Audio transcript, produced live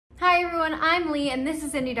Hi everyone, I'm Lee and this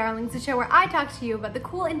is Indie Darlings, the show where I talk to you about the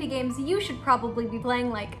cool indie games you should probably be playing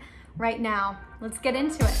like right now. Let's get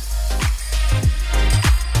into it.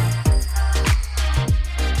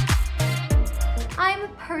 I'm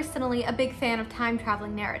personally a big fan of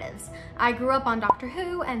time-traveling narratives. I grew up on Doctor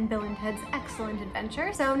Who and Bill and Ted's Excellent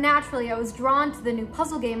Adventure, so naturally I was drawn to the new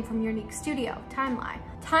puzzle game from Urnique Studio, Timelie.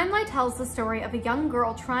 Timelie tells the story of a young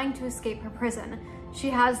girl trying to escape her prison. She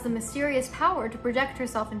has the mysterious power to project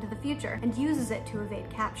herself into the future and uses it to evade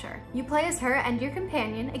capture. You play as her and your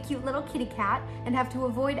companion, a cute little kitty cat, and have to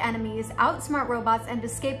avoid enemies, outsmart robots, and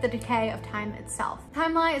escape the decay of time itself.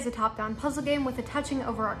 Timelie is a top-down puzzle game with a touching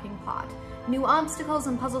overarching plot. New obstacles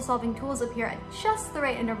and puzzle-solving tools appear at just the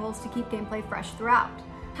right intervals to keep gameplay fresh throughout.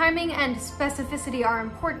 Timing and specificity are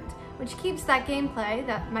important, which keeps that gameplay,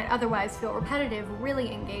 that might otherwise feel repetitive,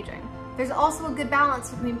 really engaging. There's also a good balance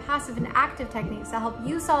between passive and active techniques that help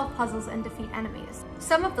you solve puzzles and defeat enemies.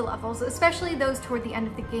 Some of the levels, especially those toward the end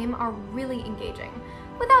of the game, are really engaging.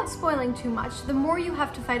 Without spoiling too much, the more you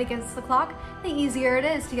have to fight against the clock, the easier it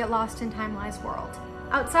is to get lost in Timelie's world.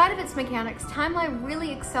 Outside of its mechanics, Timelie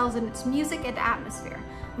really excels in its music and atmosphere.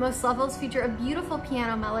 Most levels feature a beautiful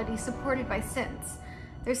piano melody supported by synths.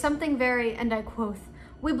 There's something very, and I quote,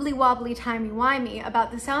 wibbly-wobbly timey-wimey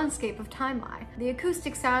about the soundscape of Timelie. The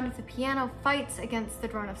acoustic sound of the piano fights against the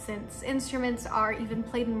drone of synths. Instruments are even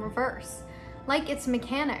played in reverse. Like its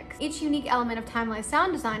mechanics, each unique element of Timelie's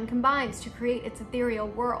sound design combines to create its ethereal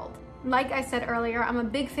world. Like I said earlier, I'm a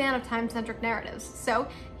big fan of time-centric narratives, so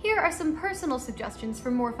here are some personal suggestions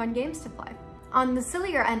for more fun games to play. On the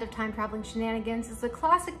sillier end of time-traveling shenanigans is the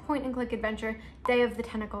classic point-and-click adventure Day of the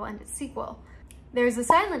Tentacle and its sequel. There's a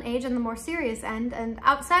Silent Age on the more serious end, and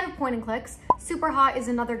outside of point and clicks, Super Hot is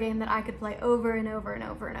another game that I could play over and over and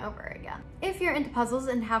over and over again. If you're into puzzles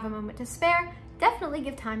and have a moment to spare, definitely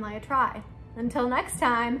give Timelie a try. Until next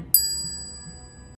time!